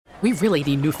We really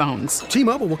need new phones.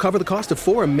 T-Mobile will cover the cost of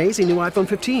 4 amazing new iPhone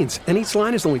 15s, and each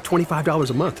line is only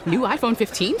 $25 a month. New iPhone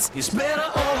 15s? It's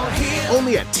better over here.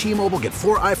 Only at T-Mobile, get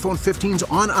 4 iPhone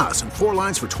 15s on us and 4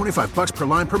 lines for $25 per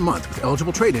line per month with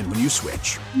eligible trade-in when you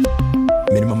switch.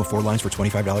 Minimum of 4 lines for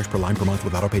 $25 per line per month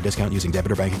with autopay discount using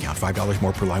debit or bank account. $5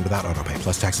 more per line without autopay,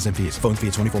 plus taxes and fees. Phone fee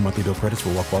at 24 monthly bill credits for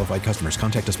well-qualified customers.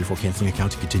 Contact us before canceling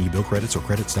account to continue bill credits or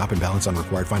credit stop and balance on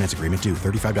required finance agreement due.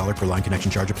 $35 per line connection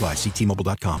charge applies. See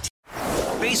T-Mobile.com.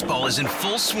 Baseball is in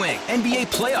full swing. NBA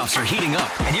playoffs are heating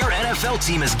up, and your NFL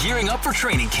team is gearing up for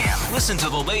training camp. Listen to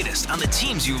the latest on the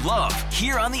teams you love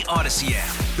here on the Odyssey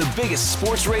app. The biggest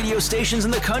sports radio stations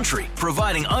in the country,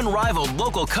 providing unrivaled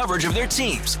local coverage of their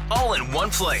teams, all in one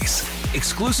place.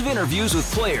 Exclusive interviews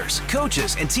with players,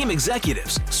 coaches, and team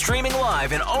executives, streaming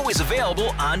live and always available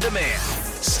on demand.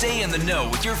 Stay in the know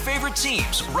with your favorite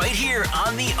teams right here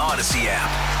on the Odyssey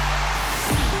app.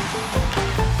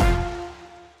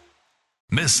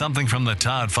 Miss something from the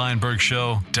Todd Feinberg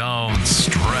Show? Don't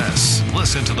stress.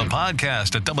 Listen to the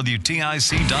podcast at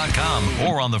WTIC.com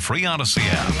or on the free Odyssey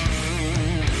app.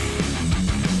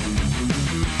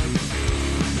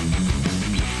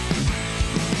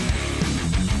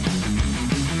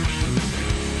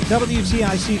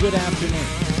 WTIC, good afternoon.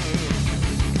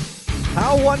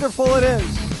 How wonderful it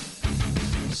is.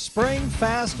 Spring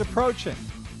fast approaching.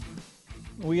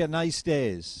 We got nice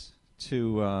days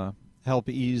to help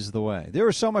ease the way. There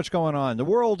is so much going on. The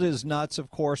world is nuts, of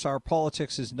course. Our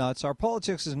politics is nuts. Our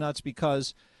politics is nuts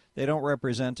because they don't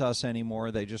represent us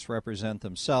anymore. They just represent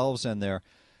themselves and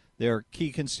their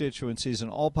key constituencies,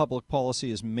 and all public policy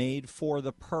is made for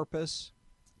the purpose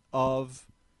of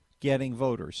getting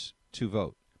voters to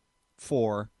vote,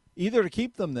 for either to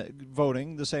keep them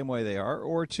voting the same way they are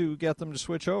or to get them to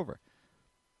switch over.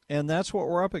 And that's what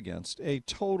we're up against, a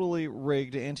totally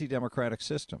rigged anti-democratic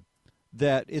system.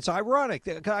 That it's ironic.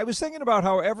 I was thinking about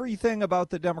how everything about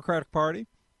the Democratic Party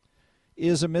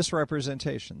is a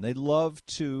misrepresentation. They love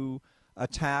to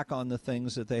attack on the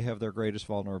things that they have their greatest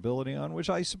vulnerability on, which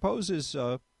I suppose is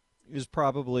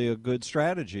probably a good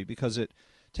strategy because it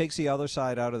takes the other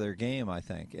side out of their game, I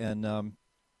think. And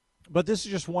but this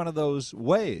is just one of those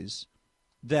ways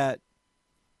that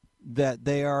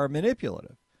they are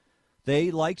manipulative.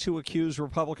 They like to accuse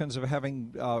Republicans of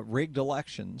having rigged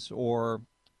elections or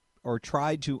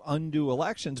tried to undo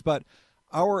elections, but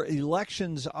our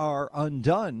elections are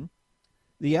undone,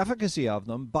 the efficacy of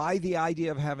them, by the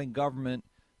idea of having government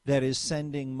that is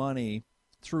sending money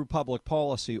through public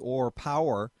policy or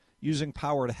power, using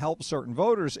power to help certain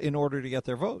voters in order to get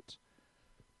their votes.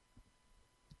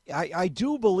 I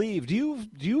do believe, do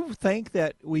you think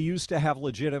that we used to have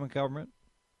legitimate government?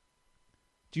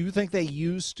 Do you think they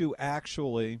used to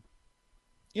actually,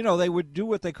 they would do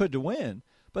what they could to win,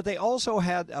 but they also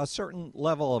had a certain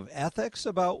level of ethics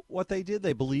about what they did.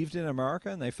 They believed in America,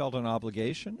 and they felt an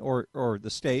obligation, or the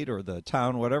state or the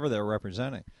town, whatever they're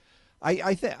representing.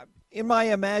 I think, in my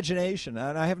imagination,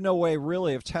 and I have no way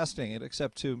really of testing it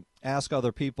except to ask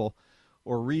other people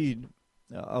or read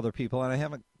other people, and I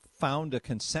haven't found a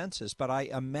consensus, but I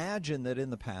imagine that in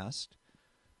the past,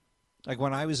 like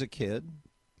when I was a kid,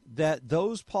 that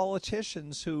those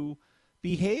politicians who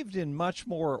behaved in much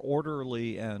more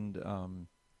orderly and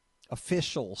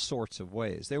official sorts of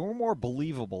ways, they were more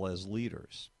believable as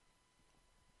leaders.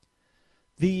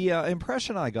 The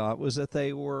impression I got was that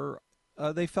they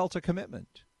felt a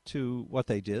commitment to what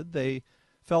they did. They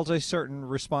felt a certain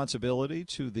responsibility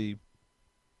to the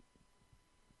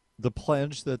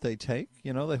pledge that they take.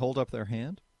 They hold up their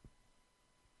hand.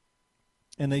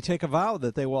 And they take a vow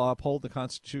that they will uphold the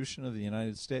Constitution of the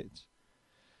United States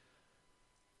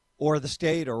or the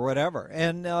state or whatever.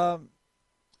 And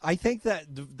I think that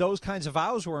those kinds of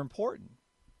vows were important.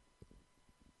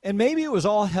 And maybe it was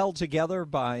all held together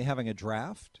by having a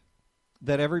draft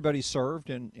that everybody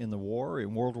served in the war,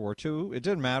 in World War II. It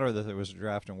didn't matter that there was a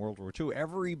draft in World War II.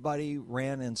 Everybody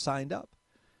ran and signed up.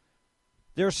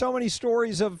 There are so many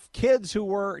stories of kids who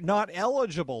were not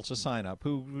eligible to sign up,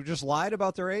 who just lied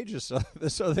about their ages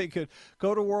so they could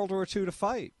go to World War II to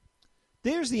fight.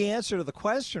 There's the answer to the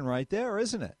question right there,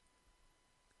 isn't it?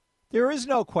 There is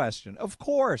no question. Of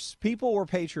course, people were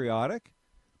patriotic.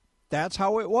 That's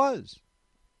how it was.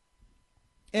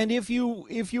 And if you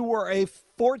were a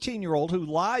 14-year-old who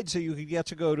lied so you could get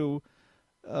to go to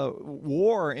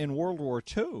war in World War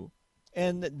II,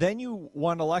 and then you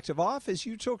won elective office,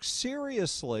 you took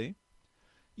seriously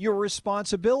your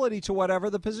responsibility to whatever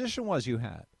the position was you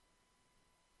had.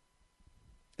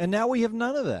 And now we have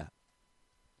none of that.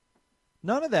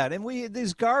 None of that. And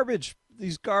these garbage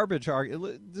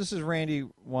arguments. This is Randy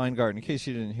Weingarten, in case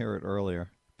you didn't hear it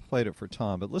earlier. Played it for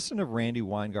Tom. But listen to Randy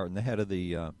Weingarten, the head of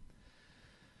the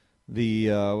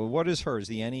the what is hers?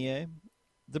 The NEA,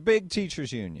 the big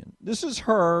teachers union. This is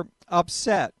her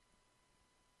upset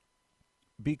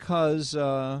because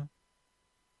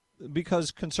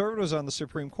conservatives on the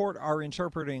Supreme Court are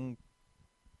interpreting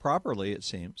properly, it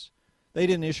seems. They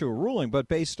didn't issue a ruling, but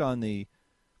based on the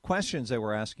questions they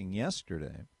were asking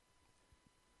yesterday,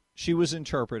 she was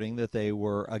interpreting that they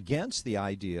were against the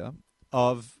idea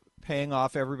of paying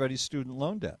off everybody's student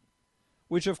loan debt,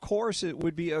 which, of course, it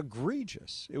would be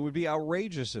egregious. It would be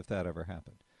outrageous if that ever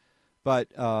happened. But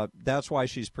that's why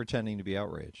she's pretending to be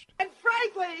outraged. And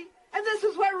frankly, and this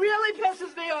is what really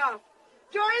pisses me off,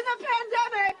 during the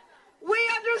pandemic, we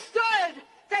understood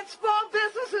that small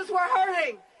businesses were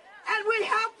hurting, and we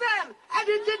helped them, and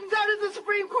it didn't go to the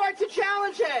Supreme Court to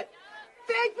challenge it.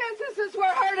 Big businesses were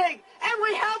hurting, and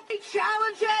we helped them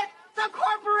challenge it. The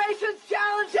corporations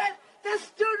challenge it. The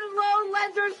student loan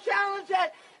lenders challenge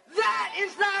it. That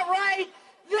is not right.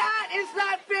 That is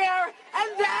not fair.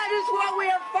 And that is what we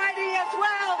are fighting as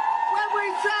well when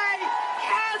we say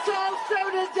cancel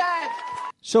student debt.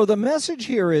 So the message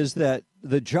here is that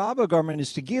the job of government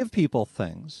is to give people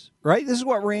things, right? This is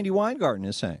what Randy Weingarten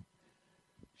is saying.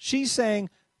 She's saying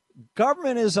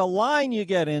government is a line you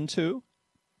get into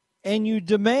and you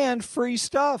demand free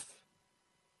stuff.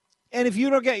 And if you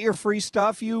don't get your free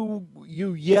stuff, you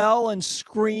yell and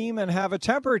scream and have a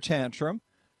temper tantrum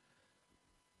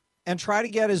and try to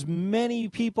get as many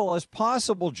people as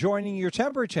possible joining your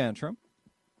temper tantrum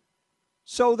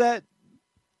so that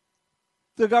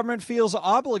the government feels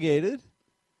obligated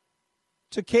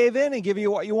to cave in and give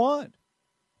you what you want.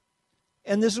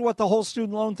 And this is what the whole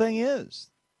student loan thing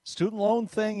is. Student loan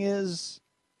thing is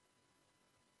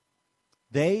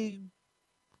they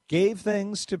gave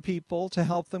things to people to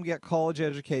help them get college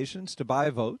educations, to buy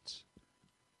votes.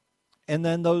 And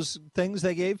then those things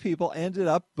they gave people ended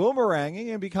up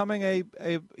boomeranging and becoming a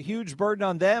huge burden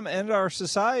on them and our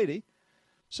society.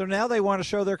 So now they want to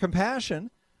show their compassion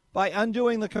by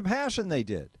undoing the compassion they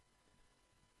did,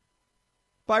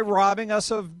 by robbing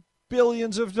us of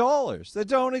billions of dollars that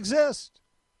don't exist.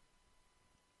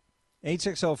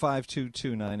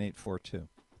 860-522-9842.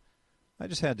 I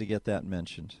just had to get that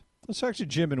mentioned. Let's talk to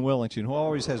Jim in Wellington, who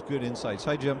always has good insights.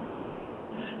 Hi, Jim.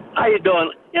 How you doing?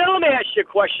 Let me ask you a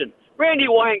question. Randy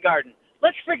Weingarten,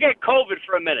 let's forget COVID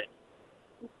for a minute.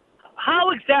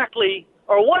 How exactly,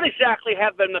 or what exactly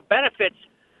have been the benefits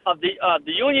of the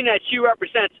union that you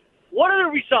represent? What are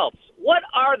the results? What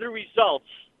are the results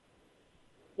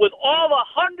with all the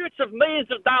hundreds of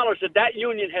millions of dollars that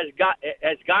union has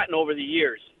gotten over the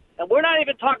years? And we're not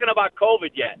even talking about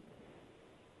COVID yet.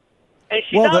 And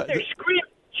she's out there screaming.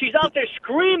 She's out there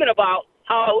screaming about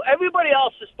how everybody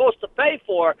else is supposed to pay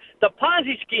for the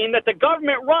Ponzi scheme that the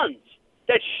government runs.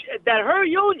 That her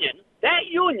union, that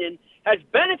union, has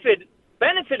benefited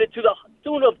to the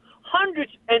tune of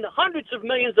hundreds and hundreds of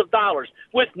millions of dollars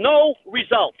with no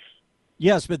results.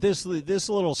 Yes, but this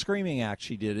little screaming act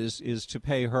she did is to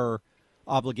pay her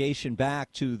obligation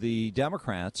back to the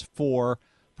Democrats for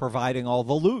providing all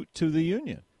the loot to the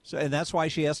union. So, and that's why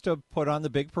she has to put on the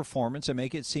big performance and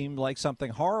make it seem like something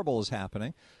horrible is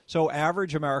happening. So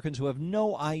average Americans who have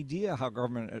no idea how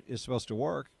government is supposed to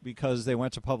work because they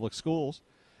went to public schools,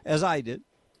 as I did.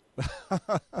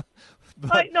 But,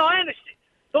 no, I understand.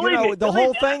 Believe me, the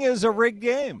whole thing is a rigged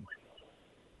game.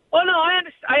 Oh no, I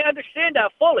understand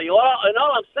that fully. And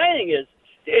all I'm saying is,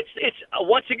 it's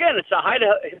once again, it's a height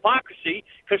of hypocrisy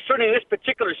concerning this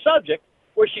particular subject,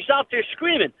 where she's out there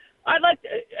screaming.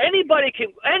 Anybody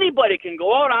can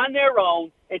go out on their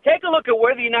own and take a look at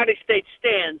where the United States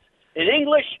stands in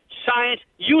English, science,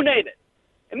 you name it.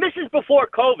 And this is before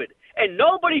COVID. And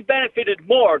nobody benefited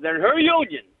more than her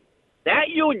union, that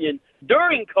union,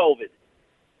 during COVID.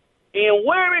 And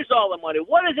where is all the money?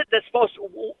 What is it that's supposed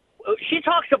to... She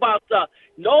talks about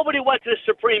nobody went to the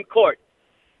Supreme Court.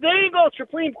 They didn't go to the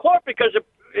Supreme Court because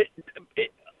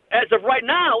as of right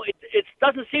now, it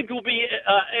doesn't seem to be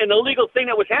an illegal thing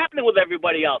that was happening with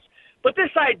everybody else. But this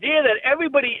idea that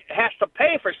everybody has to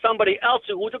pay for somebody else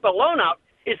who took a loan out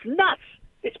is nuts.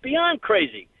 It's beyond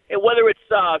crazy. And whether it's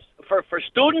for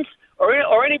students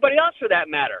or anybody else for that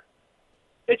matter.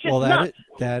 It's just nuts.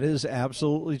 That is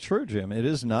absolutely true, Jim. It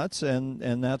is nuts,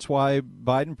 and that's why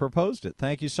Biden proposed it.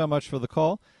 Thank you so much for the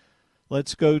call.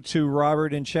 Let's go to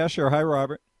Robert in Cheshire. Hi,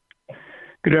 Robert.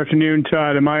 Good afternoon,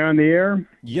 Todd. Am I on the air?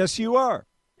 Yes, you are.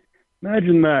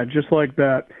 Imagine that, just like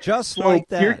that. Just like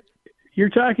that. You're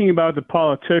talking about the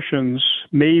politicians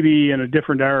maybe in a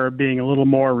different era being a little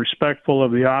more respectful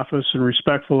of the office and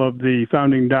respectful of the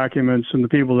founding documents and the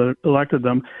people that elected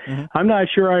them. Mm-hmm. I'm not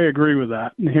sure I agree with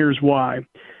that, and here's why.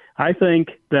 I think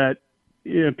that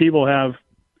people have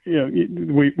there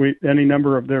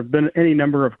have been any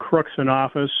number of crooks in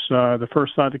office. The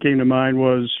first thought that came to mind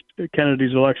was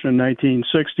Kennedy's election in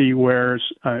 1960, where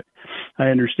I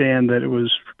understand that it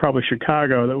was probably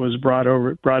Chicago that was brought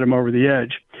him over the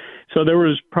edge. So there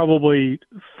was probably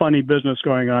funny business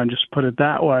going on, just to put it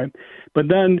that way. But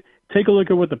then take a look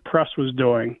at what the press was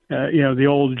doing. The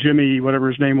old Jimmy, whatever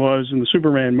his name was, in the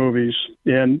Superman movies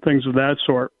and things of that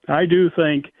sort. I do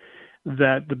think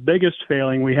that the biggest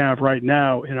failing we have right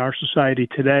now in our society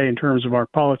today in terms of our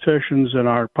politicians and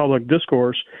our public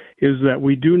discourse is that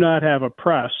we do not have a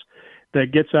press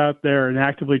that gets out there and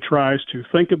actively tries to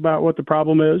think about what the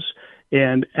problem is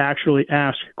and actually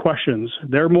ask questions.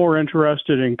 They're more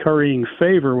interested in currying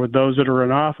favor with those that are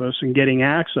in office and getting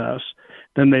access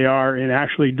than they are in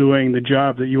actually doing the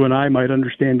job that you and I might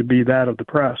understand to be that of the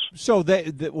press. So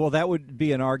that would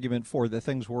be an argument for that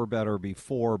things were better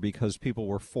before because people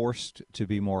were forced to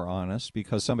be more honest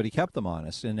because somebody kept them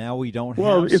honest, and now we don't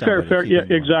have fair. Yeah,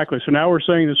 exactly. So now we're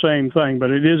saying the same thing,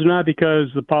 but it is not because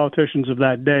the politicians of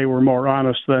that day were more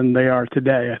honest than they are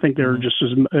today. I think there are just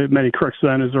as many crooks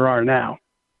then as there are now.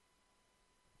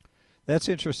 That's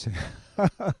interesting.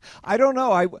 I don't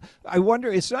know. I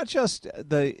wonder. It's not just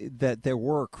that there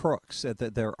were crooks,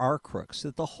 that there are crooks.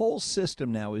 That the whole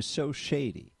system now is so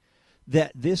shady,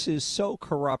 that this is so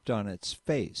corrupt on its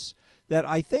face. That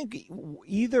I think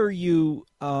either you,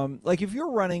 like if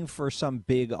you're running for some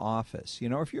big office,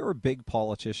 if you're a big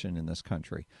politician in this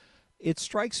country, it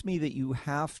strikes me that you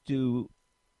have to.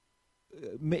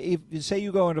 Say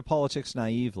you go into politics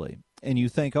naively and you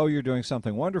think, oh, you're doing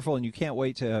something wonderful and you can't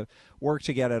wait to work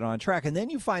to get it on track. And then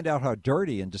you find out how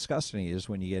dirty and disgusting it is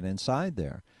when you get inside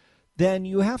there. Then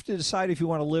you have to decide if you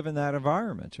want to live in that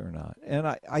environment or not. And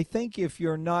I think if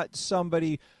you're not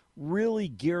somebody really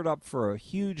geared up for a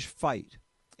huge fight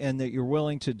and that you're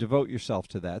willing to devote yourself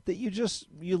to that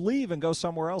you leave and go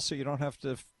somewhere else so you don't have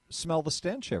to smell the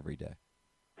stench every day.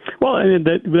 Well, and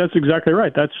that's exactly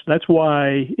right. That's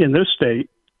why in this state,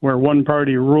 where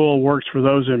one-party rule works for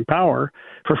those in power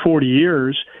for 40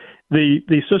 years,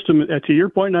 the system, to your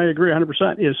point, and I agree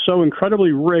 100%, is so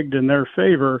incredibly rigged in their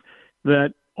favor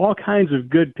that all kinds of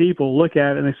good people look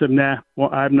at it and they say, nah,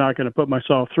 well, I'm not going to put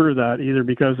myself through that, either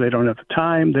because they don't have the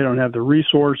time, they don't have the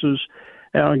resources.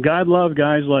 And God love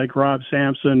guys like Rob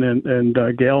Sampson and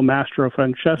Gail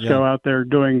Mastro-Francesco out there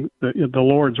doing the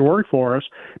Lord's work for us.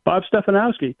 Bob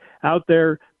Stefanowski out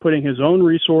there putting his own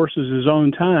resources, his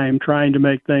own time, trying to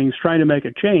make a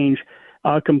change,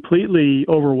 completely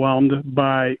overwhelmed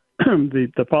by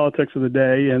the politics of the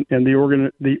day and the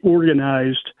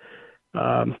organized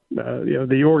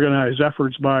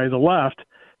efforts by the left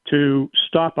to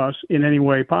stop us in any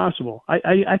way possible.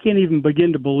 I can't even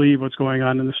begin to believe what's going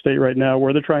on in the state right now,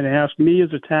 where they're trying to ask me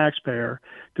as a taxpayer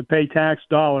to pay tax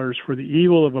dollars for the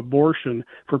evil of abortion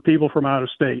for people from out of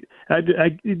state.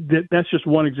 That's just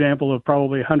one example of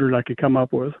probably 100 I could come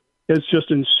up with. It's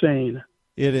just insane.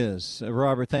 It is.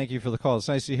 Robert, thank you for the call. It's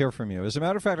nice to hear from you. As a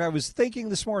matter of fact, I was thinking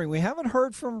this morning, we haven't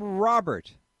heard from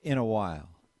Robert in a while.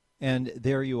 And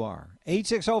there you are.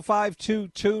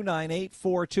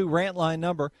 860-522-9842, rant line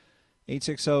number,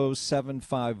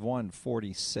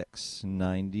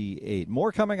 860-751-4698.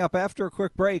 More coming up after a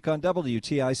quick break on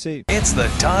WTIC. It's the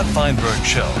Todd Feinberg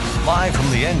Show, live from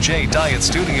the NJ Diet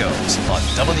Studios on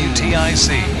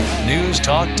WTIC News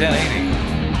Talk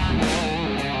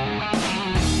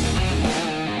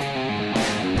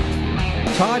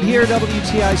 1080. Todd here,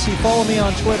 WTIC. Follow me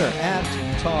on Twitter,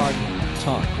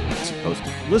 @ToddTalk.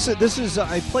 Listen, this is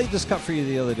I played this cut for you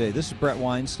the other day. This is Brett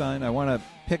Weinstein. I want to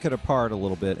pick it apart a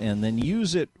little bit and then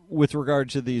use it with regard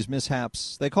to these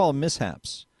mishaps. They call them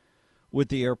mishaps with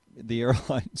the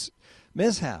airlines.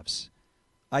 Mishaps.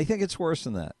 I think it's worse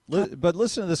than that. But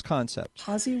listen to this concept.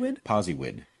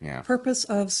 POSIWID, yeah. Purpose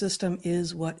of system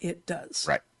is what it does.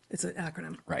 Right. It's an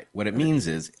acronym. Right. What it means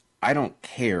is I don't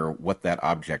care what that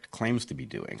object claims to be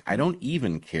doing. I don't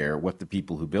even care what the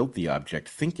people who built the object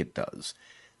think it does.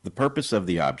 The purpose of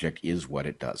the object is what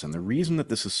it does. And the reason that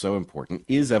this is so important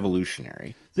is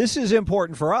evolutionary. This is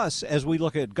important for us as we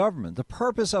look at government. The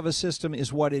purpose of a system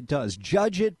is what it does.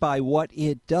 Judge it by what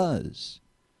it does,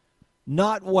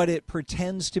 not what it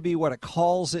pretends to be, what it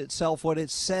calls itself, what it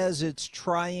says it's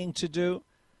trying to do.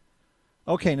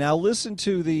 Okay, now listen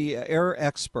to the air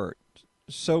expert,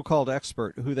 so-called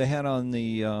expert, who they had on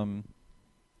the...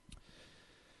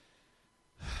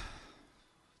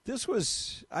 This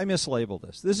was, I mislabeled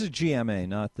this. This is GMA,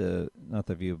 not the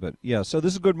View, but yeah. So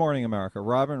this is Good Morning America.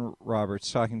 Robin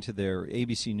Roberts talking to their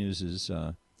ABC News'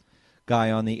 guy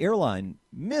on the airline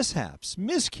mishaps,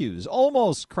 miscues,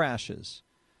 almost crashes.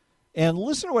 And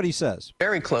listen to what he says.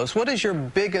 Very close. What is your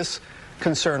biggest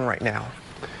concern right now?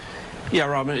 Yeah,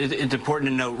 Robin, it's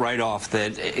important to note right off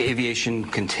that aviation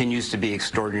continues to be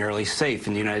extraordinarily safe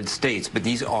in the United States, but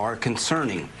these are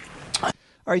concerning. All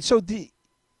right, so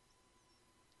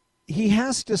he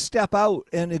has to step out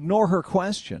and ignore her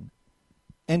question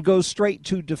and go straight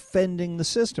to defending the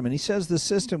system. And he says the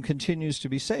system continues to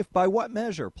be safe. By what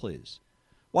measure, please?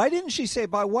 Why didn't she say,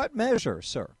 by what measure,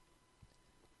 sir?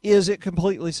 Is it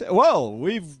completely safe? Well,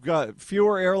 we've got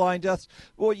fewer airline deaths.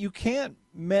 Well, you can't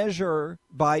measure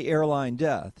by airline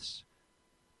deaths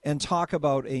and talk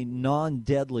about a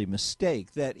non-deadly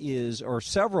mistake that is, or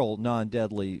several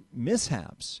non-deadly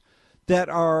mishaps that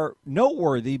are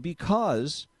noteworthy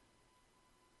because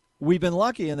we've been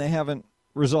lucky and they haven't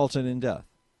resulted in death.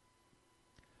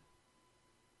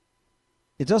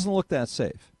 It doesn't look that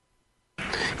safe.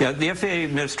 Yeah, the FAA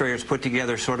administrators put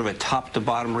together sort of a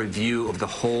top-to-bottom review of the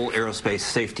whole aerospace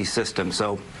safety system.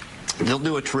 So they'll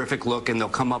do a terrific look, and they'll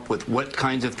come up with what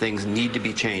kinds of things need to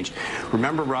be changed.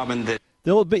 Remember, Robin, that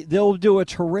they'll do a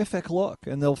terrific look,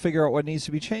 and they'll figure out what needs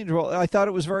to be changed. Well, I thought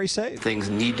it was very safe. Things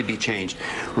need to be changed.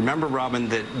 Remember, Robin,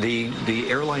 that the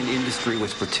airline industry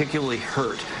was particularly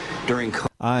hurt during COVID.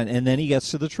 And then he gets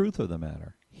to the truth of the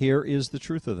matter. Here is the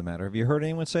truth of the matter. Have you heard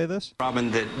anyone say this?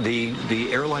 Robin, that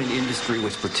the airline industry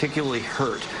was particularly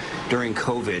hurt during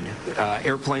COVID.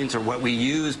 Airplanes are what we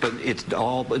use, but it's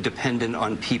all dependent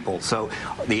on people. So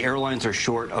the airlines are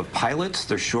short of pilots,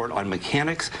 they're short on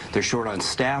mechanics, they're short on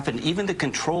staff, and even the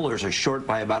controllers are short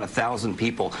by about 1,000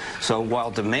 people. So while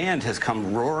demand has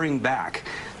come roaring back,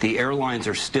 the airlines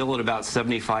are still at about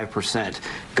 75%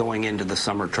 going into the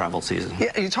summer travel season.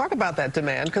 Yeah, you talk about that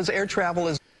demand because air travel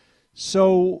is...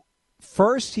 So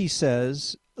first he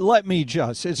says,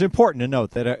 it's important to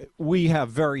note that we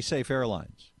have very safe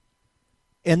airlines.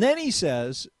 And then he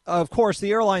says, of course,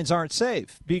 the airlines aren't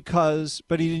safe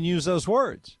but he didn't use those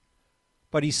words.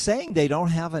 But he's saying they don't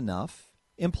have enough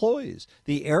employees.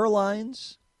 The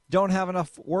airlines don't have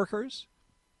enough workers,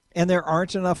 and there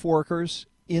aren't enough workers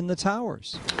in the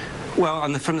towers.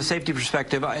 Well, from the safety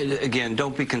perspective, again,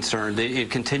 don't be concerned. It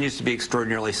continues to be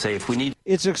extraordinarily safe.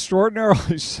 It's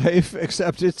extraordinarily safe,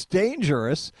 except it's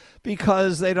dangerous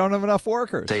because they don't have enough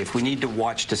workers. Safe. We need to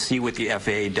watch to see what the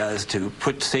FAA does to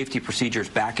put safety procedures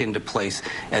back into place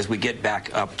as we get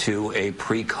back up to a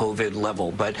pre-COVID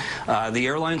level. But the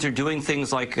airlines are doing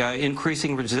things like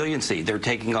increasing resiliency. They're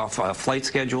taking off flight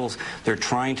schedules. They're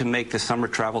trying to make the summer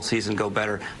travel season go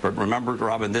better. But remember,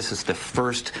 Robin, this is the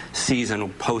first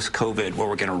season post-COVID where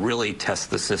we're going to really test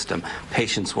the system.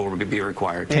 Patience will be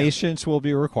required. Patience will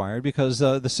be required because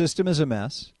the system is a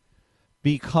mess,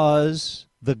 because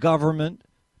the government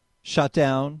shut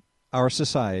down our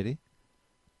society,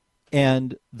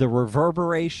 and the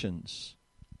reverberations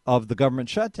of the government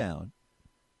shutdown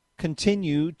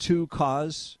continue to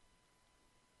cause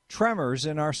tremors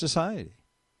in our society.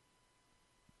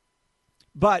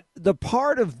 But the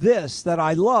part of this that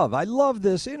I love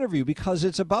this interview because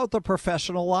it's about the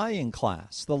professional lying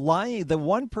class. The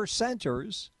one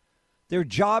percenters, their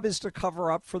job is to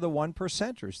cover up for the one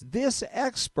percenters. This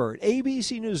expert,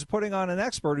 ABC News is putting on an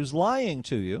expert who's lying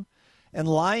to you and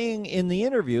lying in the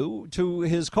interview to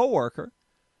his coworker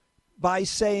by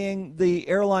saying the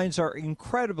airlines are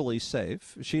incredibly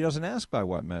safe. She doesn't ask by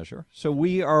what measure, so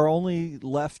we are only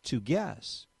left to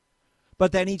guess.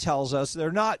 But then he tells us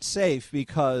they're not safe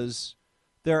because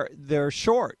they're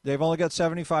short. They've only got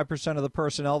 75% of the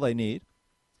personnel they need.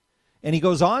 And he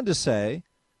goes on to say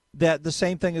that the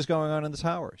same thing is going on in the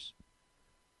towers.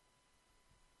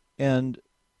 And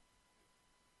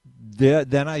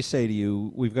then I say to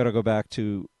you, we've got to go back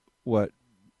to what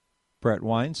Brett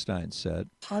Weinstein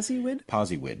said. POSIWID?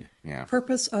 POSIWID, yeah.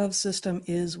 Purpose of system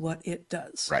is what it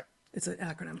does. Right. It's an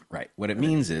acronym. Right. What it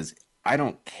means is I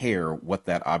don't care what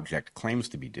that object claims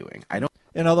to be doing.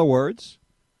 In other words,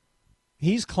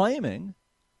 he's claiming,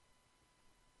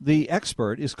 the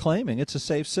expert is claiming it's a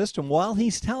safe system while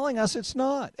he's telling us it's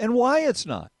not, and why it's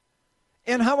not,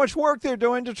 and how much work they're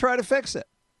doing to try to fix it.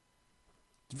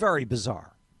 It's very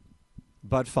bizarre,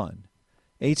 but fun.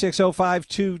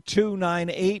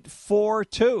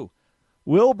 860-522-9842.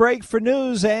 We'll break for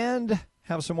news and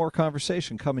have some more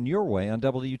conversation coming your way on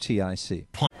WTIC.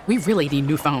 We really need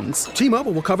new phones.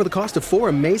 T-Mobile will cover the cost of 4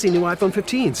 amazing new iPhone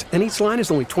 15s, and each line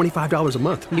is only $25 a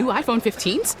month. New iPhone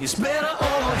 15s? It's better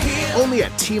over here. Only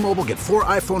at T-Mobile, get 4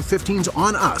 iPhone 15s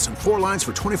on us and 4 lines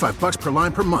for $25 per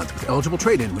line per month with eligible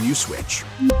trade-in when you switch.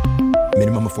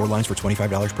 Minimum of 4 lines for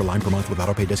 $25 per line per month with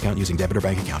autopay discount using debit or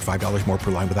bank account. $5 more per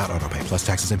line without autopay, plus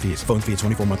taxes and fees. Phone fee at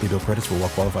 24 monthly bill credits for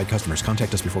well-qualified customers.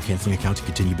 Contact us before canceling account to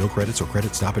continue bill credits or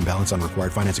credit stop and balance on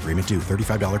required finance agreement due.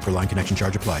 $35 per line connection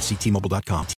charge applies. See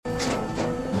T-Mobile.com.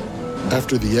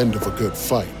 After the end of a good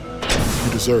fight,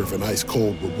 you deserve an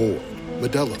ice-cold reward.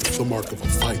 Modelo, the mark of a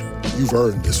fighter. You've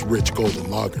earned this rich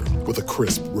golden lager with a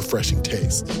crisp, refreshing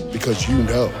taste. Because you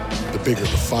know, the bigger the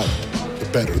fight, the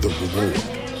better the reward.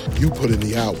 You put in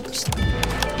the hours,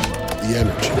 the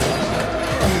energy,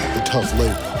 the tough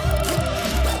labor.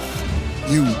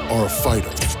 You are a fighter,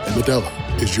 and Modelo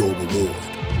is your reward.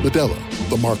 Modelo,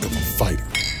 the mark of a fighter.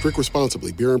 Drink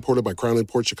responsibly. Beer imported by Crown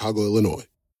Imports, Chicago, Illinois.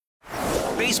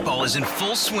 Baseball is in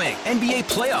full swing. NBA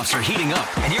playoffs are heating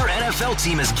up, and your NFL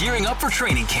team is gearing up for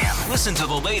training camp. Listen to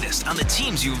the latest on the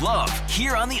teams you love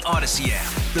here on the Odyssey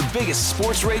app. The biggest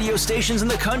sports radio stations in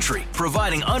the country,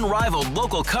 providing unrivaled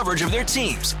local coverage of their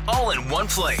teams, all in one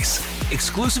place.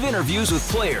 Exclusive interviews with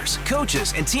players,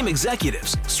 coaches, and team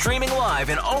executives, streaming live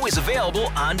and always available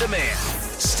on demand.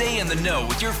 Stay in the know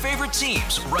with your favorite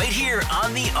teams right here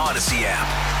on the Odyssey app.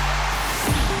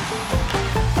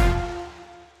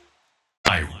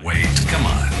 Why wait? Come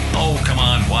on. Oh, come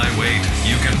on, why wait?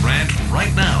 You can rant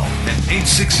right now at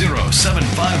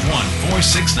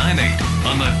 860-751-4698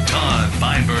 on the Todd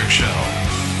Feinberg Show.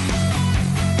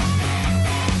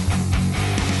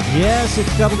 Yes, it's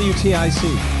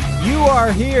WTIC. You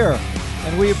are here,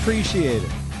 and we appreciate it.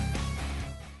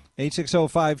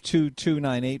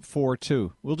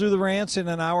 860-522-9842. We'll do the rants in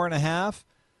an hour and a half.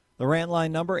 The rant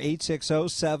line number,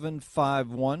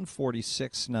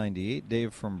 860-751-4698.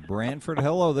 Dave from Brantford.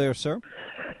 Hello there, sir.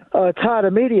 Todd,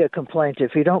 a media complaint,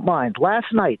 if you don't mind.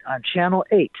 Last night on Channel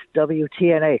 8,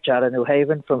 WTNH out of New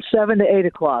Haven, from 7 to 8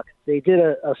 o'clock, they did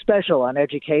a special on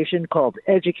education called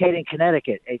Educating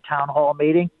Connecticut, a town hall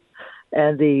meeting.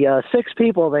 And the 6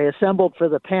 people they assembled for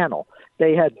the panel,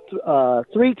 they had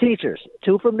 3 teachers,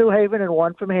 2 from New Haven and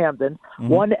 1 from Hamden,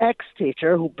 1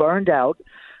 ex-teacher who burned out,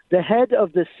 the head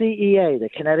of the CEA, the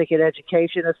Connecticut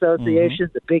Education Association,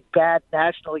 the big bad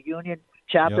national union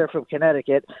chapter from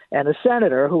Connecticut, and a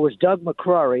senator who was Doug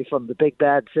McCrory from the big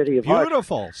bad city of Hartford.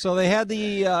 Beautiful. So they had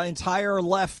the entire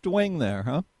left wing there,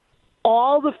 huh?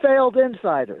 All the failed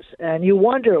insiders. And you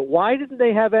wonder, why didn't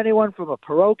they have anyone from a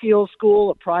parochial school,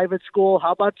 a private school?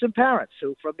 How about some parents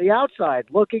who, from the outside,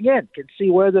 looking in, can see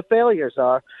where the failures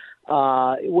are?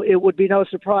 It would be no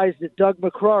surprise that Doug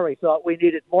McCrory thought we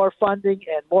needed more funding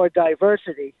and more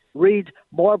diversity, read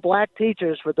more black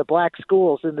teachers for the black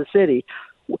schools in the city.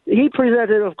 He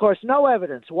presented, of course, no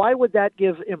evidence. Why would that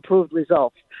give improved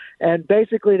results? And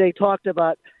basically they talked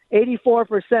about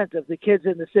 84% of the kids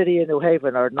in the city of New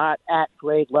Haven are not at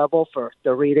grade level for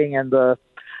the reading and the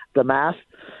math.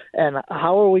 And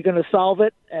how are we going to solve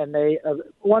it? And they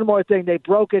one more thing, they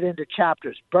broke it into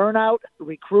chapters: burnout,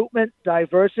 recruitment,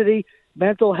 diversity,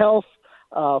 mental health,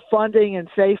 funding, and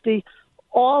safety.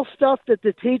 All stuff that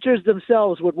the teachers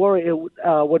themselves would worry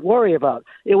about.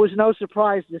 It was no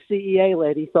surprise the CEA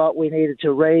lady thought we needed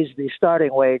to raise the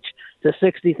starting wage to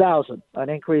 $60,000, an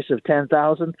increase of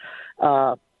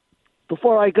 $10,000.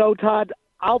 Before I go, Todd,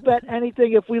 I'll bet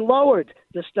anything if we lowered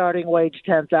the starting wage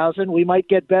 $10,000, we might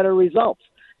get better results.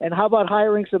 And how about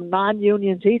hiring some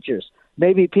non-union teachers,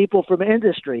 maybe people from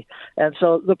industry? And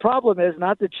so the problem is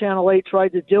not that Channel 8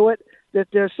 tried to do it, that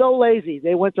they're so lazy.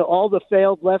 They went to all the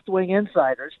failed left-wing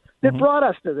insiders that brought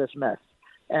us to this mess.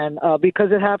 And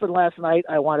because it happened last night,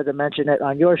 I wanted to mention it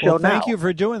on your show now. Thank you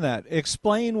for doing that.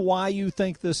 Explain why you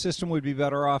think the system would be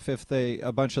better off if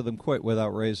a bunch of them quit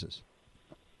without raises.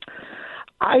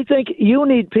 I think you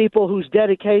need people whose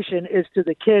dedication is to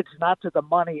the kids, not to the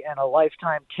money and a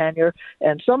lifetime tenure.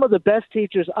 And some of the best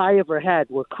teachers I ever had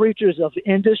were creatures of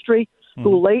industry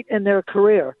who late in their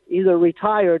career either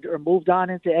retired or moved on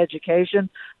into education,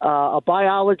 a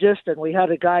biologist, and we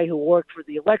had a guy who worked for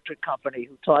the electric company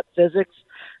who taught physics.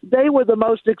 They were the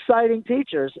most exciting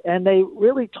teachers, and they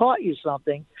really taught you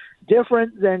something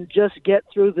different than just get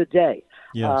through the day.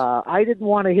 Yes. I didn't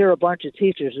want to hear a bunch of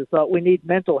teachers who thought we need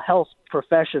mental health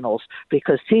professionals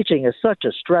because teaching is such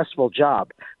a stressful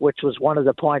job, which was one of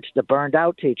the points the burned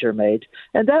out teacher made.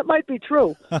 And that might be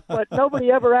true, but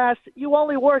nobody ever asked, you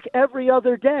only work every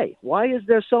other day. Why is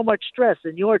there so much stress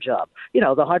in your job? You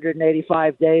know, the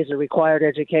 185 days of required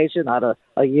education out of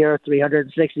a year,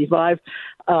 365.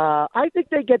 I think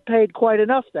they get paid quite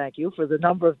enough, thank you, for the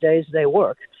number of days they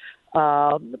work.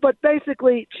 But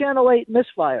basically, Channel 8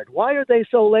 misfired. Why are they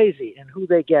so lazy in who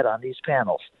they get on these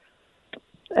panels?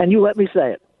 And you let me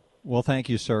say it. Well, thank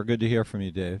you, sir. Good to hear from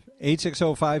you, Dave.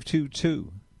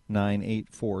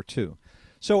 860-522-9842.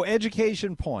 So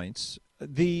education points.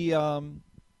 There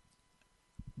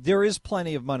is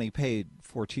plenty of money paid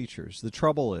for teachers. The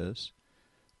trouble is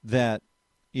that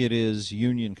it is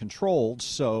union controlled,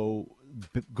 so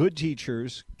good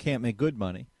teachers can't make good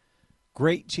money.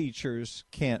 Great teachers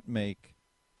can't make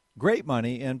great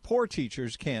money, and poor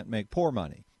teachers can't make poor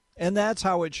money. And that's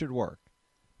how it should work.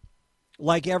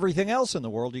 Like everything else in the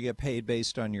world, you get paid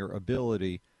based on your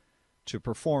ability to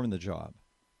perform the job.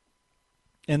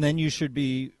 And then you should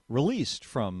be released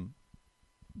from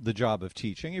the job of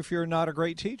teaching if you're not a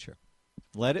great teacher.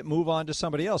 Let it move on to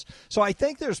somebody else. So I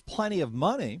think there's plenty of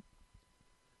money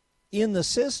in the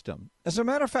system. As a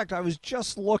matter of fact, I was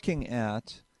just looking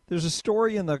at, there's a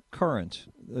story in the Current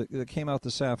that came out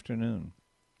this afternoon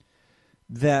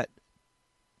that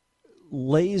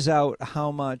lays out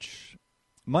how much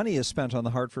money is spent on the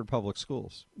Hartford Public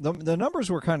Schools. The numbers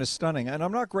were kind of stunning, and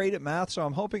I'm not great at math, so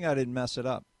I'm hoping I didn't mess it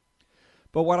up.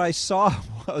 But what I saw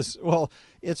was, well,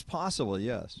 it's possible,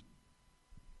 yes.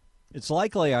 It's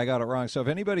likely I got it wrong, so if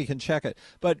anybody can check it.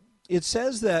 But it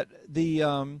says that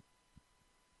the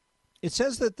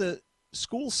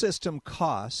school system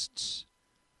costs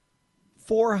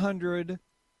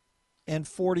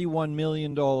 $441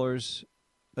 million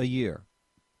a year.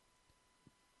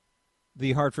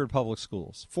 The Hartford Public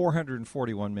Schools,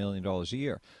 $441 million a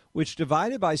year, which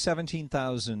divided by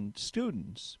 17,000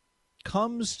 students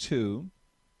comes to,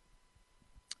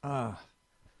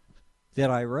 did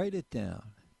I write it down?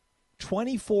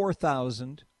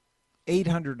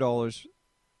 $24,800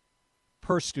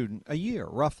 per student a year,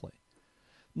 roughly.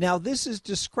 Now, this is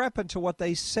discrepant to what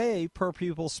they say per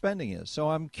pupil spending is. So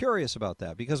I'm curious about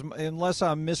that because unless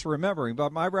I'm misremembering,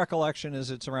 but my recollection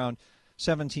is it's around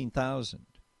 $17,000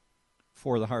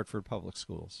 for the Hartford Public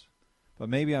Schools. But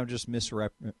maybe I'm just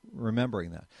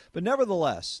misremembering that. But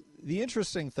nevertheless, the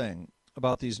interesting thing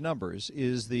about these numbers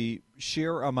is the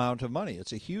sheer amount of money.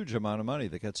 It's a huge amount of money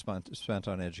that gets spent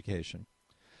on education.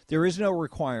 There is no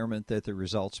requirement that the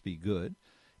results be good,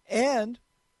 and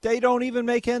they don't even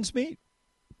make ends meet.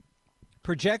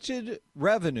 Projected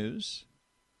revenues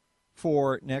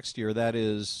for next year, that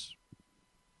is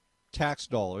tax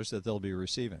dollars that they'll be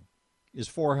receiving, is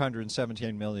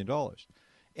 $417 million.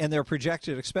 And their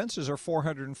projected expenses are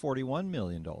 $441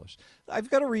 million. I've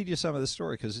got to read you some of the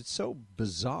story because it's so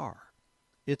bizarre.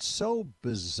 It's so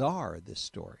bizarre, this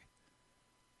story.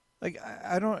 Like,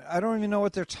 I don't even know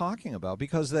what they're talking about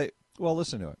because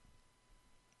listen to it.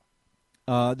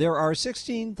 There are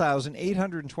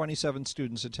 16,827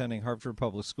 students attending Hartford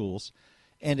Public Schools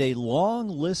and a long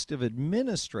list of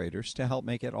administrators to help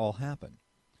make it all happen.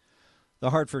 The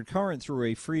Hartford Current, through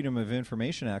a Freedom of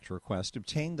Information Act request,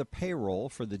 obtained the payroll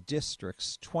for the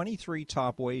district's 23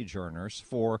 top wage earners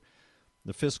for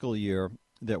the fiscal year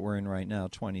that we're in right now,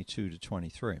 22 to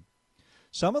 23.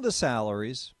 Some of the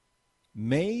salaries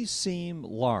may seem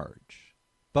large,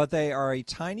 but they are a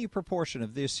tiny proportion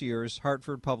of this year's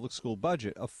Hartford Public School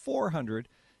budget of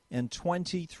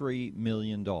 $423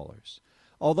 million.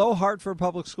 Although Hartford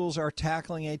Public Schools are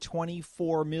tackling a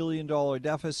 $24 million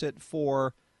deficit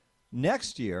for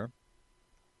next year,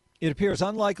 it appears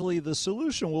unlikely the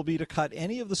solution will be to cut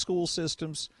any of the school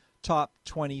system's top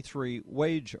 23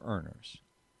 wage earners.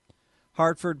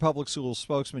 Hartford Public Schools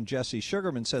spokesman Jesse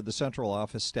Sugarman said the central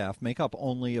office staff make up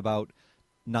only about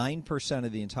 9%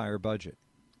 of the entire budget,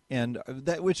 and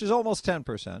which is almost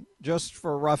 10%, just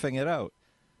for roughing it out.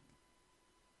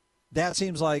 That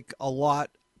seems like a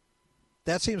lot.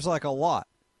 That seems like a lot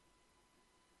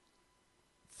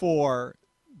for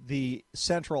the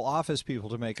central office people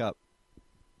to make up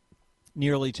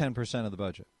nearly 10% of the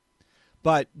budget.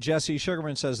 But Jesse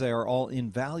Sugarman says they are all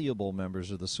invaluable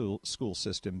members of the school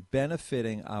system,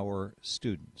 benefiting our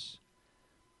students.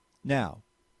 Now,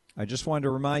 I just wanted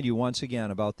to remind you once again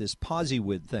about this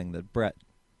Posywid thing that Brett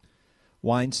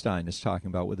Weinstein is talking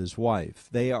about with his wife.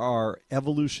 They are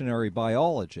evolutionary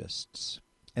biologists,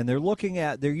 and they're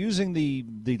using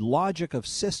the logic of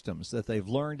systems that they've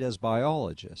learned as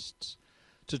biologists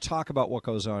to talk about what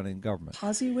goes on in government.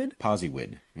 Posywid?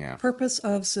 Posywid, yeah. Purpose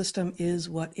of system is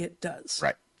what it does.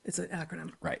 Right. It's an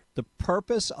acronym. Right. The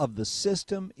purpose of the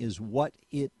system is what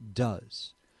it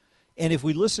does. And if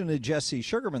we listen to Jesse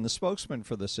Sugarman, the spokesman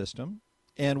for the system,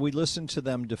 and we listen to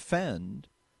them defend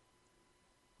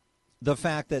the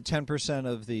fact that 10%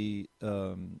 of the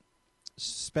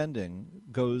spending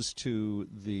goes to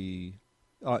the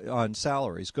on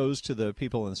salaries, goes to the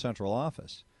people in the central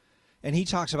office. And he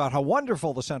talks about how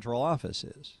wonderful the central office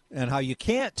is and how you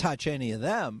can't touch any of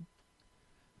them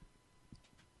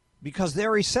because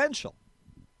they're essential.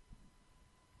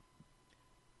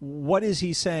 What is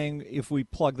he saying if we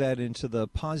plug that into the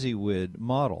Posywid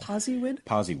model? Posywid?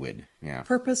 Posywid, yeah.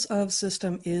 Purpose of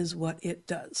system is what it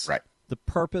does. Right. The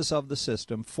purpose of the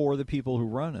system for the people who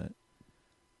run it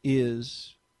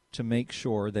is to make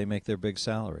sure they make their big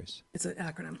salaries. It's an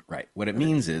acronym. Right. What it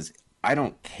means is I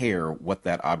don't care what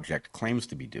that object claims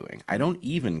to be doing. I don't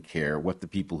even care what the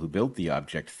people who built the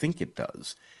object think it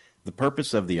does. The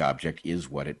purpose of the object is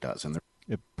what it does. And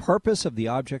The purpose of the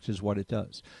object is what it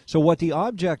does. So what the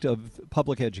object of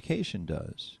public education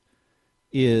does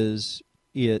is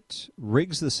it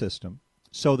rigs the system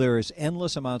so there is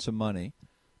endless amounts of money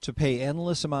to pay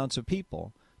endless amounts of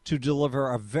people to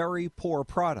deliver a very poor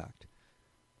product.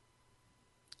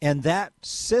 And that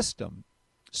system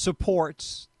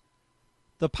supports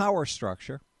the power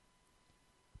structure.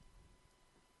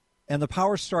 And the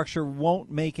power structure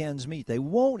won't make ends meet. They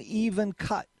won't even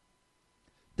cut.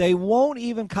 They won't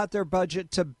even cut their budget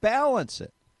to balance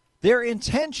it. Their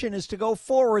intention is to go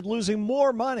forward losing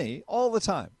more money all the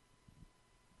time.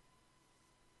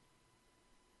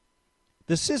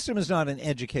 The system is not an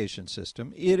education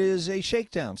system. It is a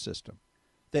shakedown system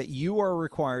that you are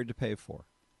required to pay for.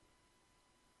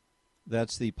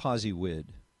 That's the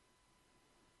POSI-WID.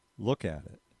 Look at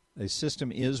it. A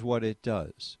system is what it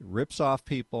does. It rips off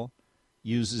people,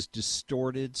 uses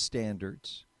distorted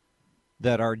standards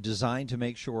that are designed to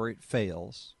make sure it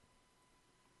fails.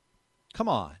 Come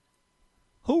on.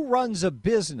 Who runs a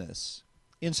business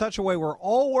in such a way where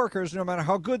all workers, no matter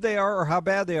how good they are or how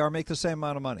bad they are, make the same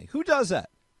amount of money? Who does that?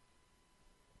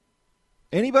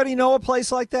 Anybody know a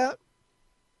place like that?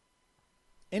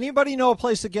 Anybody know a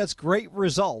place that gets great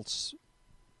results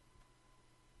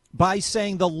by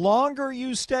saying the longer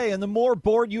you stay and the more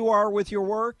bored you are with your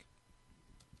work,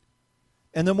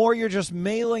 and the more you're just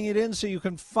mailing it in so you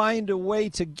can find a way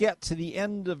to get to the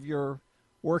end of your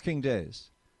working days?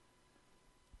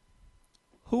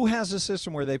 Who has a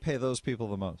system where they pay those people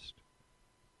the most?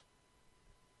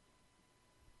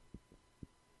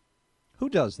 Who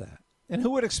does that? And who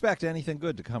would expect anything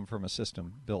good to come from a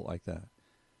system built like that?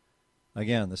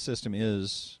 Again, the system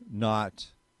is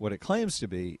not what it claims to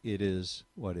be. It is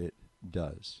what it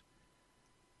does.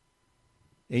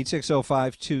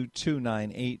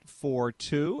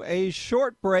 860-522-9842. A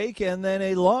short break and then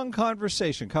a long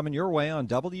conversation coming your way on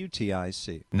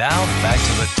WTIC. Now back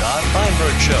to the Todd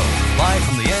Feinberg Show, live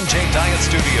from the NJ Diet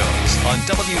Studios on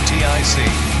WTIC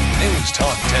News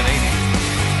Talk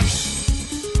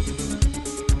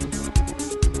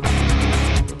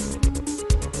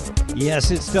 1080. Yes,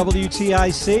 it's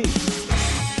WTIC.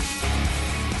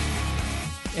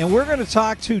 And we're going to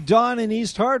talk to Don in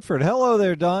East Hartford. Hello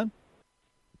there, Don.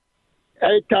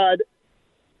 Hey, Todd.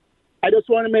 I just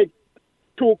want to make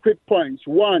two quick points.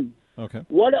 One, okay,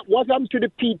 what happened to the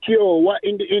PTO? What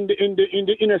in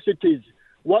the inner cities?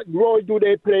 What role do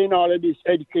they play in all of this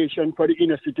education for the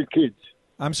inner city kids?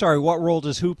 I'm sorry. What role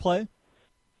does who play?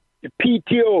 The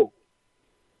PTO.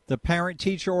 The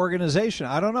parent-teacher organization.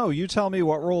 I don't know. You tell me,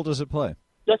 what role does it play?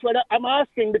 That's what I'm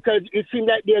asking, because it seems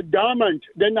like they're dormant.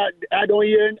 They're not. I don't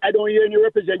hear any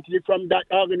representative from that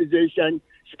organization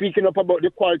speaking up about the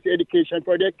quality education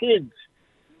for their kids.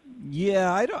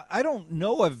 Yeah, I don't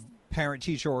know of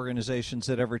parent-teacher organizations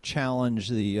that ever challenge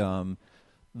the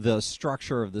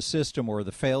structure of the system or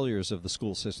the failures of the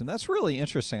school system. That's really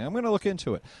interesting. I'm going to look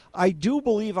into it. I do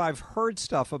believe I've heard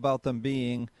stuff about them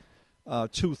being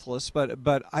toothless,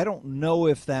 but I don't know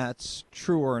if that's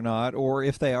true or not, or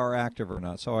if they are active or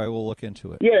not. So I will look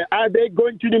into it. Yeah, are they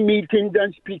going to the meetings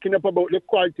and speaking up about the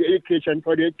quality education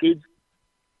for their kids?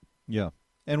 Yeah.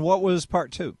 And what was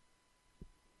part two?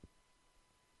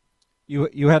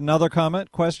 You had another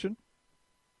comment, question?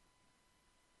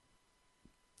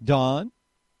 Don?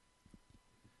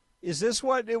 Is this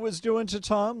what it was doing to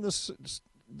Tom,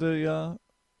 the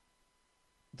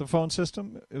phone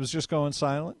system? It was just going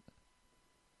silent?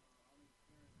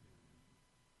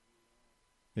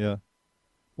 Yeah.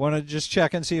 Want to just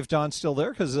check and see if Don's still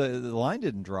there? Because the line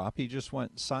didn't drop. He just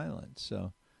went silent.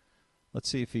 So let's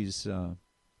see if he's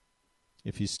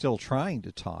still trying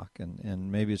to talk,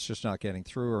 and maybe it's just not getting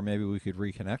through, or maybe we could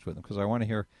reconnect with him, because I want to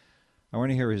hear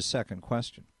his second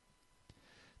question.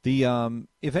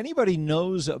 If anybody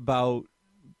knows about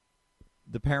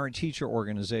the parent-teacher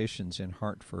organizations in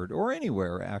Hartford or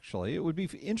anywhere, actually, it would be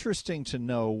interesting to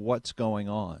know what's going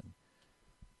on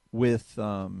with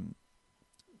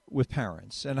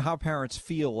parents and how parents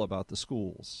feel about the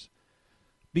schools,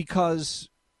 because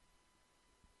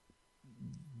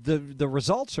the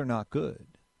results are not good.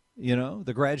 You know,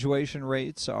 the graduation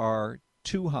rates are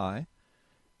too high,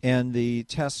 and the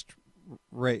test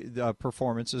rate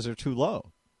performances are too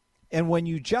low. And when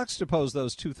you juxtapose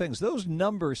those two things, those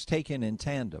numbers taken in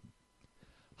tandem,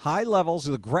 high levels,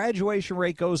 the graduation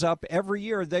rate goes up every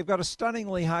year. They've got a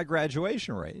stunningly high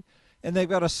graduation rate, and they've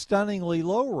got a stunningly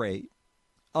low rate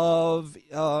of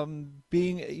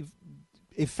being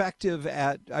effective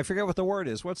at, I forget what the word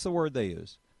is. What's the word they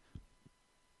use?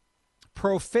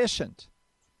 Proficient.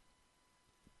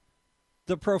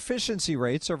 The proficiency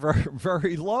rates are very,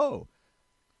 very low.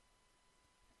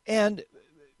 And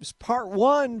part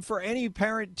one for any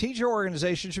parent-teacher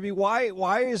organization should be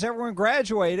why is everyone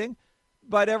graduating,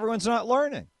 but everyone's not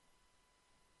learning?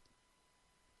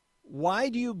 Why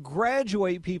do you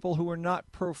graduate people who are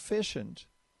not proficient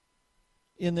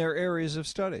in their areas of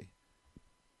study?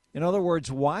 In other words,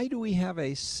 why do we have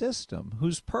a system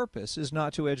whose purpose is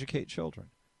not to educate children?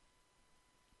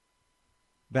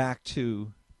 Back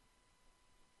to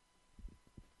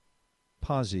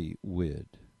Posywid.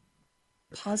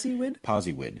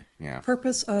 Posywid, yeah.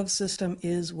 Purpose of system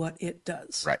is what it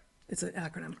does. Right. It's an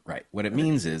acronym. Right. What it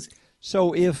means is...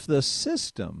 So if the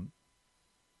system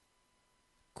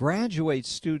graduates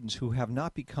students who have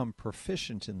not become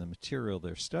proficient in the material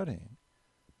they're studying,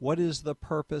 what is the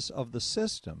purpose of the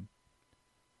system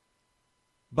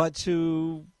but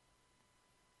to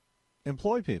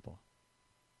employ people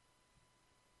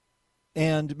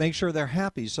and make sure they're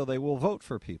happy so they will vote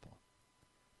for people?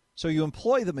 So you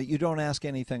employ them, but you don't ask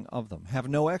anything of them, have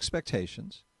no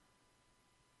expectations,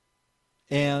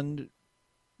 and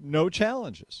no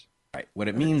challenges. Right. What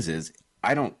it means is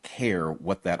I don't care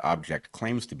what that object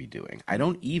claims to be doing. I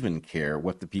don't even care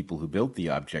what the people who built the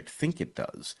object think it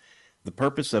does. The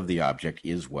purpose of the object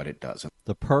is what it does.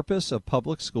 The purpose of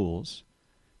public schools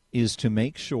is to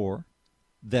make sure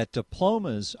that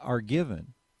diplomas are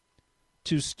given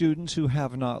to students who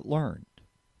have not learned.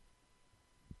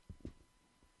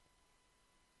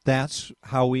 That's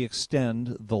how we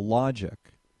extend the logic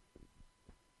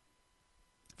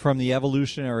from the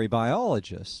evolutionary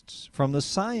biologists, from the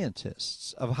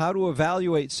scientists of how to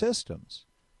evaluate systems.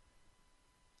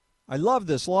 I love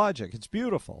this logic. It's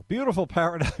beautiful. Beautiful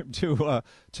paradigm to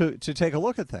take a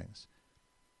look at things.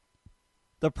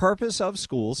 The purpose of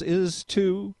schools is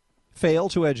to fail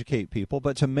to educate people,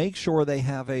 but to make sure they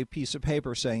have a piece of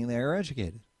paper saying they are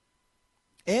educated.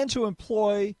 And to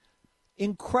employ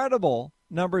incredible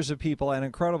numbers of people and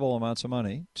incredible amounts of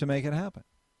money to make it happen.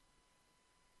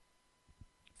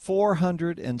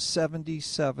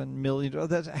 $477 million.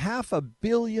 That's $500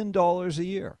 million a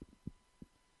year.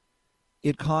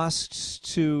 It costs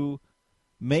to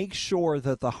make sure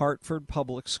that the Hartford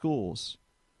Public Schools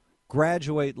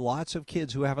graduate lots of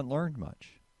kids who haven't learned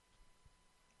much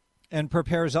and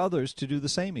prepares others to do the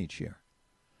same each year,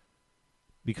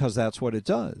 because that's what it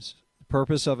does. The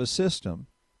purpose of a system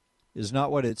is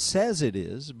not what it says it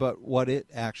is, but what it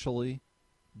actually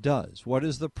does. What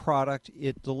is the product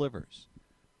it delivers?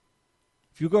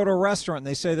 If you go to a restaurant and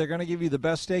they say they're going to give you the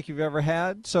best steak you've ever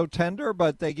had, so tender,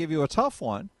 but they give you a tough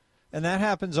one, and that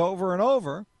happens over and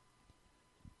over,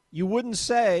 you wouldn't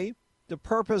say the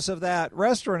purpose of that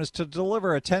restaurant is to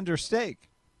deliver a tender steak.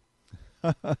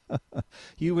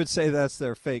 You would say that's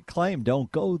their fake claim. Don't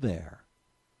go there.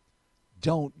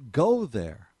 Don't go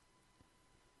there.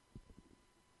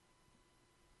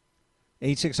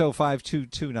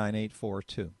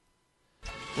 860-522-9842.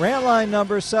 Rant line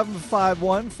number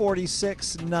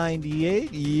 751-4698.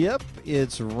 Yep,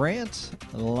 it's rant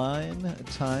line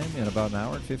time in about an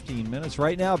hour and 15 minutes.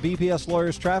 Right now, BPS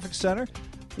Lawyers Traffic Center,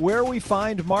 where we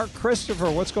find Mark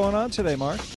Christopher. What's going on today,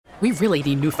 Mark? We really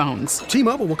need new phones.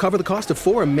 T-Mobile will cover the cost of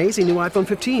 4 amazing new iPhone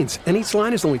 15s, and each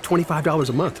line is only $25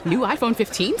 a month. New iPhone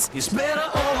 15s? It's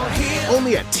better over here.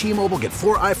 Only at T-Mobile, get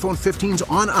 4 iPhone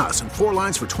 15s on us and 4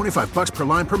 lines for $25 per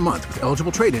line per month with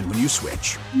eligible trade-in when you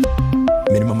switch.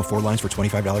 Minimum of 4 lines for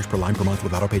 $25 per line per month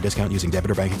with autopay discount using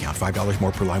debit or bank account. $5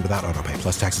 more per line without autopay,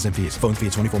 plus taxes and fees. Phone fee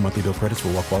at 24 monthly bill credits for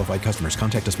well-qualified customers.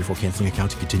 Contact us before canceling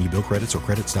account to continue bill credits or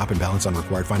credit stop and balance on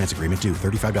required finance agreement due.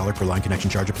 $35 per line connection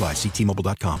charge applies. See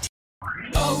T-Mobile.com.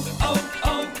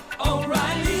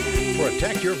 O'Reilly.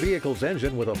 Protect your vehicle's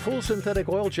engine with a full synthetic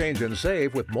oil change and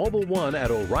save with Mobil 1 at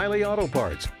O'Reilly Auto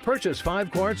Parts. Purchase 5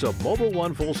 quarts of Mobil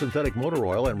 1 full synthetic motor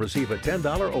oil and receive a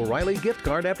 $10 O'Reilly gift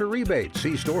card after rebate.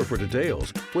 See store for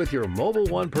details. With your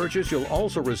Mobil 1 purchase, you'll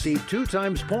also receive 2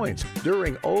 times points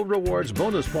during O Rewards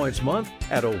Bonus Points Month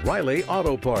at O'Reilly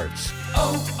Auto Parts.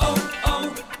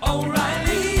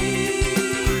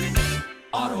 O'Reilly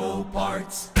Auto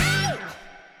Parts.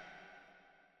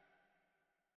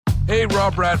 Hey,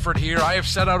 Rob Bradford here. I have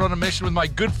set out on a mission with my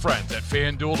good friends at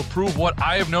FanDuel to prove what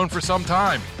I have known for some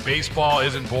time. Baseball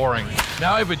isn't boring.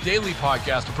 Now I have a daily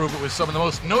podcast to prove it with some of the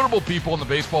most notable people in the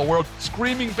baseball world,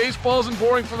 screaming baseball isn't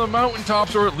boring from the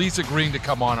mountaintops, or at least agreeing to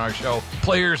come on our show.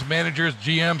 Players, managers,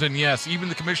 GMs, and yes, even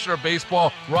the commissioner of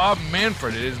baseball, Rob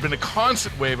Manfred. It has been a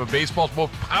constant wave of baseball's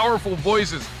most powerful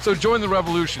voices. So join the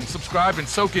revolution. Subscribe and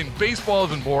soak in Baseball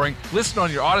Isn't Boring. Listen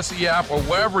on your Odyssey app or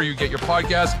wherever you get your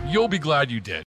podcasts. You'll be glad you did.